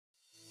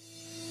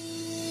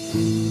How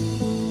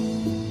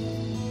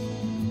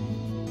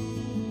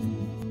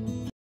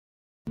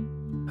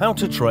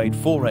to trade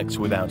Forex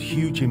without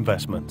huge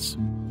investments.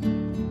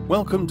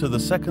 Welcome to the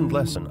second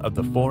lesson of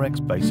the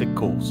Forex Basic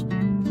course.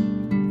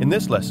 In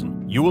this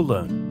lesson, you will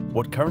learn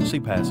what currency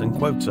pairs and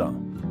quotes are,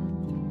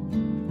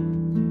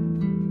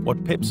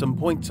 what pips and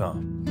points are,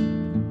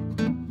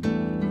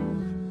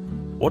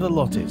 what a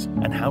lot is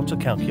and how to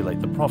calculate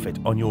the profit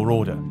on your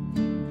order,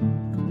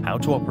 how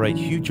to operate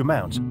huge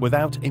amounts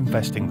without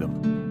investing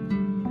them.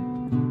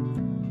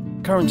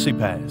 Currency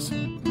pairs.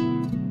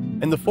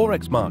 In the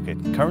Forex market,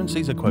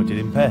 currencies are quoted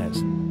in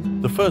pairs.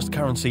 The first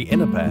currency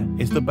in a pair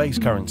is the base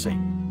currency,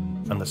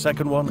 and the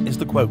second one is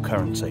the quote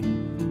currency.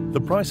 The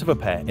price of a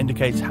pair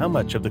indicates how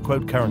much of the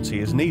quote currency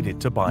is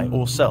needed to buy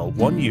or sell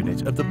 1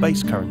 unit of the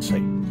base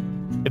currency.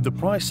 If the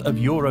price of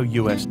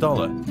Euro-US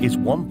dollar is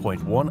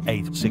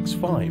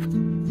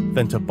 1.1865,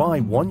 then to buy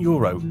 1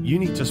 euro you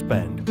need to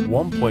spend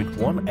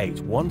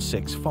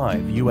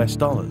 1.18165 US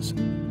dollars.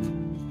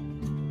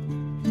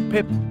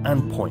 Pip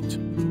and point.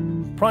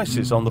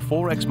 Prices on the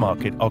Forex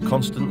market are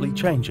constantly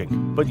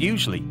changing, but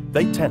usually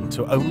they tend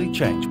to only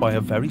change by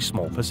a very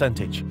small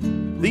percentage.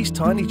 These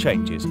tiny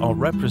changes are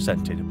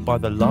represented by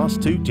the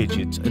last 2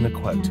 digits in a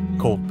quote,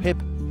 called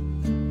pip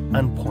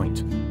and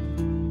point.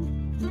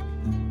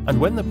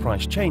 And when the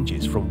price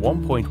changes from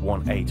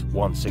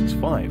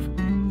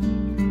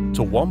 1.18165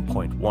 to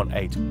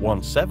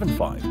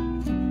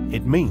 1.18175,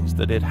 it means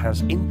that it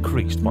has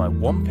increased by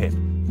 1 pip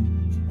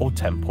or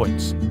 10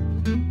 points.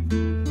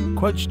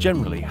 Quotes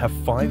generally have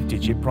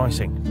 5-digit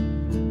pricing,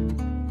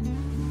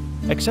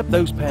 except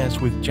those pairs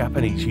with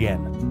Japanese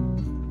yen.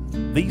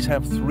 These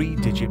have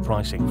 3-digit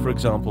pricing, for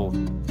example,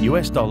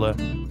 US dollar,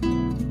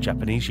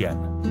 Japanese yen.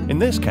 In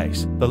this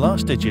case, the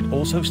last digit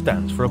also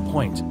stands for a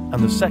point,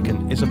 and the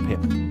second is a pip.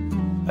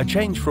 A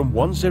change from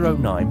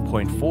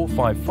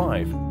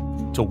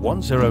 109.455 to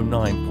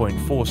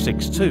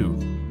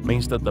 109.462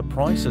 means that the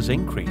price has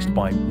increased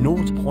by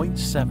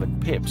 0.7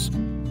 pips,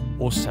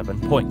 or 7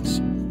 points.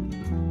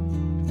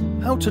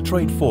 How to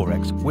trade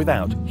Forex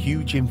without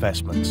huge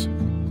investments.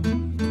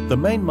 The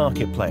main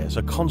market players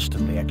are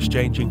constantly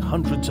exchanging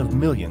hundreds of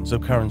millions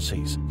of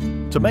currencies.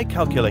 To make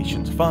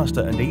calculations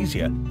faster and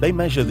easier, they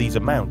measure these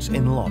amounts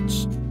in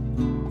lots.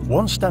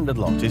 One standard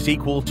lot is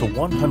equal to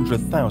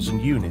 100,000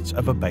 units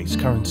of a base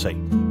currency.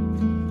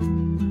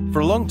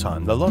 For a long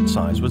time, the lot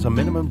size was a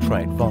minimum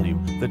trade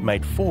volume that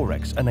made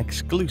Forex an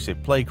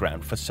exclusive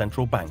playground for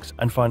central banks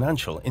and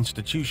financial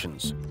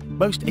institutions.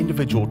 Most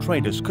individual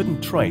traders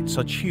couldn't trade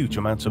such huge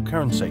amounts of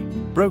currency.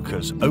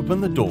 Brokers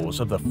opened the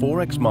doors of the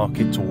Forex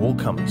market to all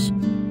comers.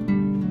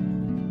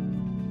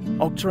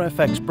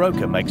 OctaFX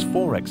Broker makes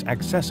Forex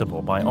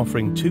accessible by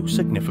offering 2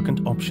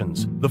 significant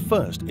options. The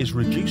first is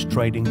reduced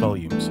trading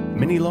volumes,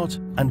 mini lot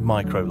and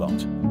micro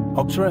lot.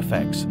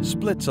 OctaFX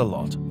splits a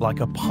lot like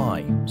a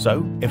pie,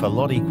 so if a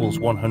lot equals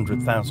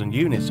 100,000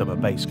 units of a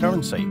base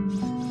currency,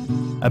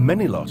 a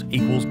mini lot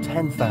equals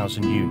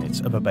 10,000 units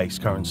of a base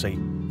currency,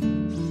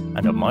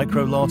 and a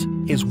micro lot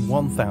is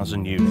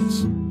 1,000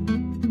 units.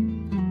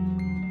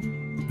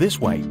 This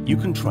way, you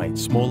can trade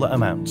smaller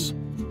amounts.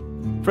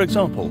 For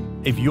example,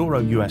 if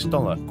Euro-US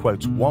dollar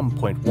quotes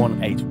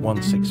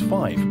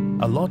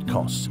 1.18165, a lot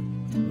costs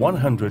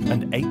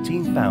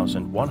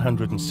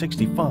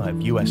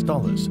 118,165 US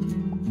dollars.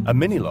 A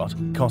mini lot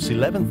costs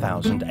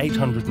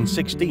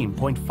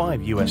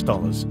 11,816.5 US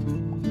dollars,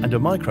 and a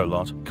micro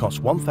lot costs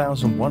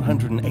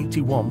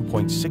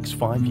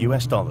 1,181.65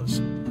 US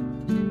dollars.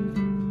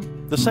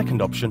 The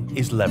second option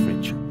is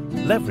leverage.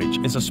 Leverage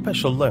is a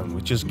special loan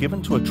which is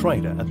given to a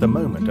trader at the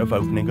moment of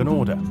opening an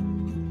order.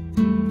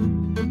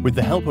 With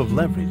the help of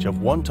leverage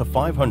of 1 to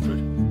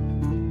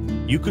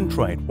 500, you can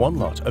trade 1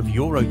 lot of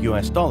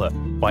Euro-US dollar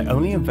by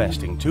only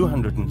investing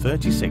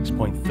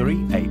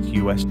 236.38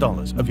 US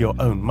dollars of your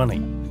own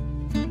money.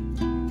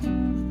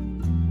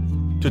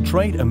 To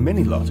trade a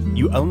mini lot,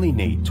 you only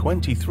need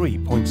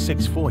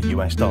 23.64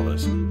 US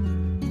dollars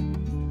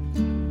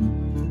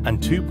and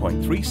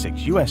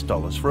 2.36 US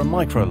dollars for a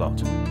micro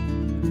lot.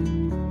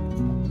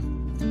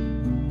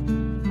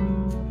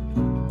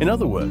 In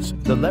other words,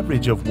 the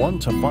leverage of 1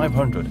 to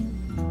 500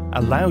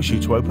 allows you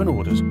to open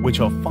orders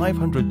which are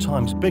 500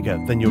 times bigger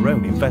than your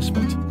own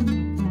investment.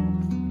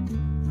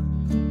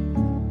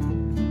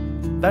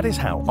 That is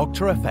how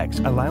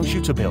OctaFX allows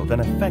you to build an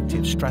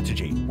effective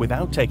strategy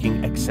without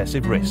taking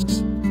excessive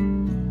risks.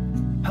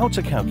 How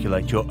to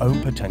calculate your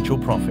own potential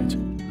profit.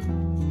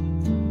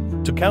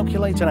 To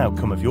calculate an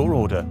outcome of your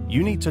order,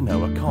 you need to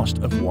know a cost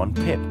of 1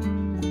 pip.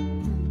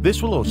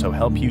 This will also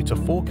help you to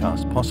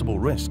forecast possible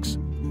risks.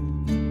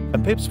 A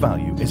pip's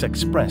value is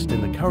expressed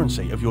in the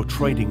currency of your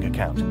trading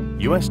account,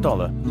 US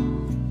dollar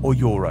or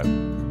euro.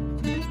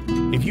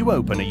 If you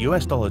open a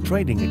US dollar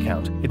trading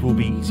account, it will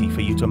be easy for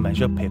you to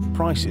measure pip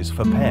prices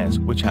for pairs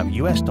which have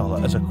US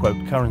dollar as a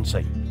quote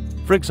currency.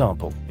 For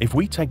example, if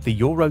we take the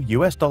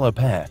Euro-US dollar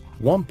pair,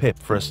 1 pip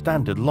for a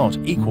standard lot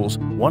equals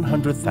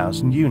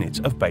 100,000 units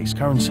of base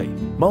currency,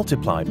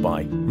 multiplied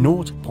by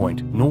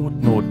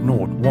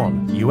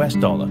 0.0001 US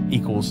dollar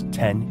equals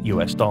 10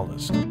 US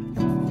dollars.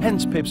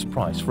 Hence Pip's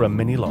price for a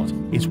mini lot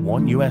is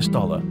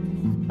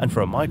 $1, and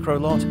for a micro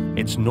lot,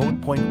 it's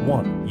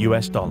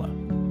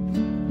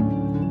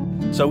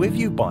 $0.1. So if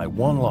you buy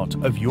one lot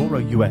of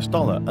Euro-US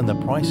and the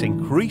price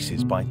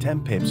increases by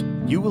 10 pips,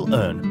 you will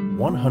earn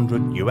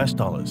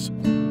 $100.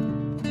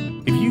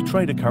 If you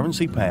trade a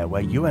currency pair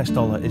where US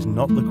dollar is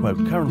not the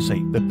quote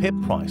currency, the pip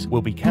price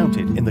will be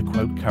counted in the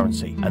quote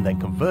currency and then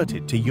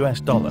converted to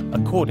US dollar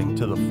according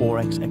to the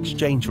Forex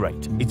exchange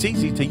rate. It's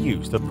easy to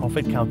use the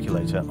profit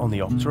calculator on the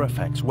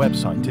OctaFX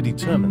website to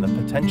determine the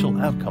potential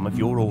outcome of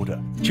your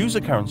order. Choose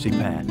a currency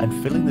pair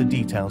and fill in the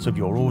details of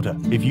your order.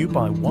 If you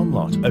buy one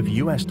lot of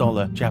US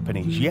dollar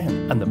Japanese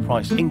yen and the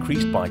price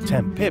increased by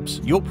 10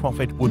 pips, your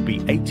profit would be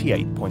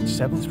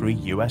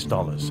 $88.73 US.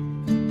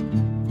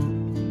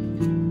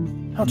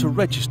 How to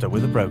register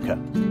with a broker.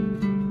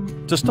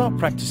 To start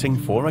practicing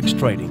Forex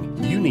trading,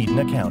 you need an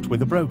account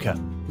with a broker.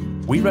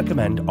 We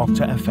recommend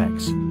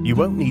OctaFX. You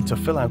won't need to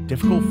fill out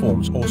difficult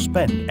forms or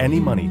spend any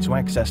money to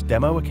access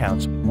demo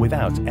accounts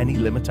without any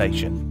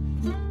limitation.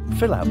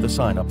 Fill out the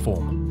sign-up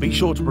form. Be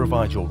sure to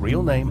provide your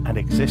real name and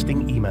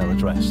existing email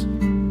address.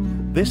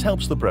 This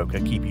helps the broker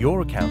keep your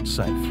account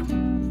safe.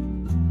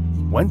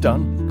 When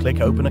done,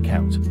 click Open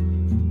Account.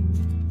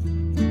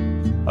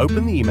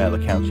 Open the email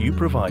account you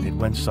provided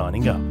when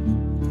signing up.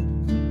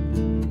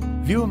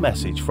 View a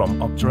message from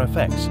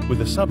OctaFX with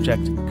the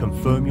subject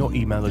 "Confirm your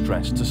email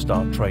address to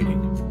start trading."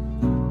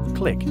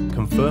 Click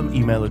Confirm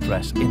email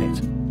address in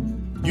it.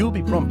 You'll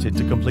be prompted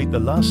to complete the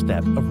last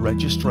step of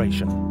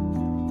registration.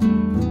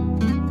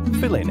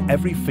 Fill in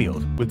every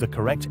field with the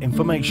correct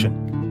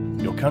information: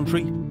 your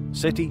country,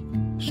 city,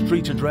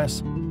 street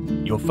address,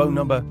 your phone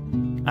number,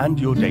 and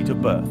your date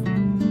of birth.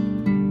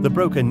 The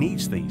broker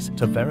needs these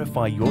to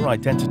verify your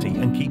identity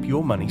and keep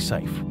your money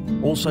safe.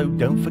 Also,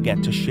 don't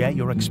forget to share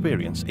your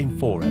experience in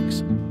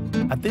Forex.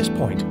 At this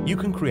point, you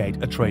can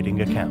create a trading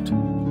account.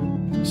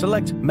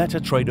 Select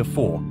MetaTrader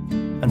 4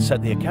 and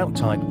set the account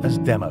type as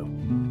Demo.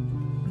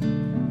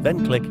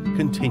 Then click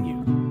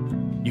Continue.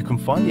 You can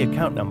find the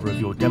account number of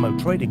your demo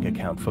trading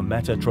account for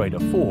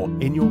MetaTrader 4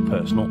 in your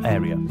personal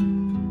area.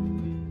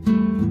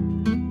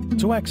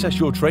 To access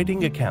your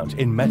trading account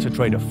in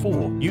MetaTrader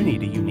 4, you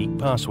need a unique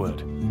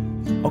password.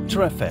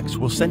 OctaFX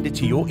will send it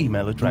to your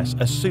email address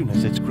as soon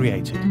as it's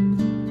created.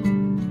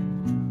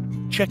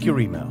 Check your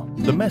email.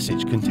 The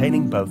message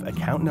containing both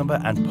account number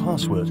and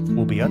password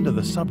will be under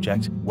the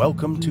subject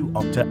 "Welcome to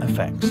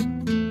OctaFX."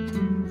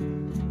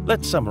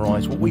 Let's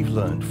summarize what we've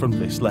learned from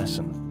this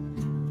lesson.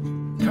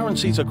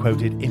 Currencies are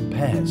quoted in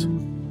pairs.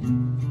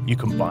 You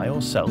can buy or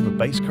sell the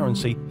base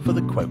currency for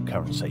the quote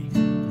currency.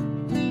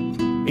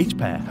 Each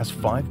pair has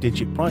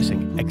 5-digit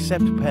pricing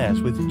except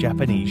pairs with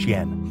Japanese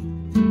yen,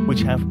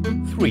 which have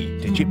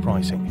 3-digit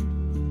pricing.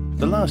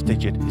 The last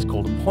digit is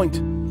called a point,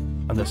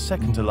 and the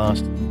second to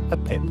last, a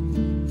pip.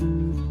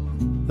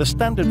 The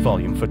standard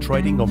volume for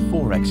trading on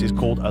Forex is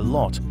called a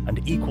lot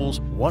and equals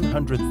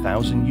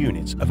 100,000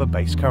 units of a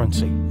base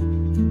currency.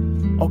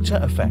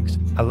 OctaFX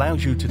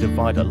allows you to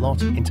divide a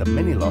lot into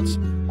mini lots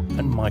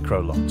and micro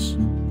lots.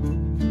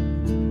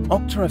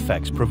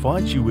 OctaFX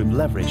provides you with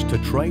leverage to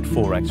trade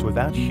Forex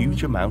without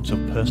huge amounts of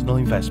personal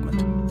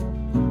investment.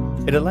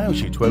 It allows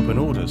you to open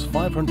orders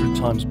 500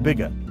 times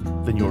bigger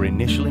than your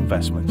initial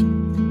investment.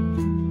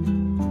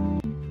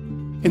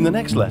 In the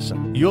next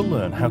lesson, you'll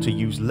learn how to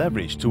use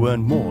leverage to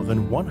earn more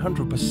than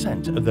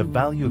 100% of the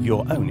value of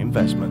your own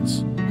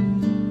investments.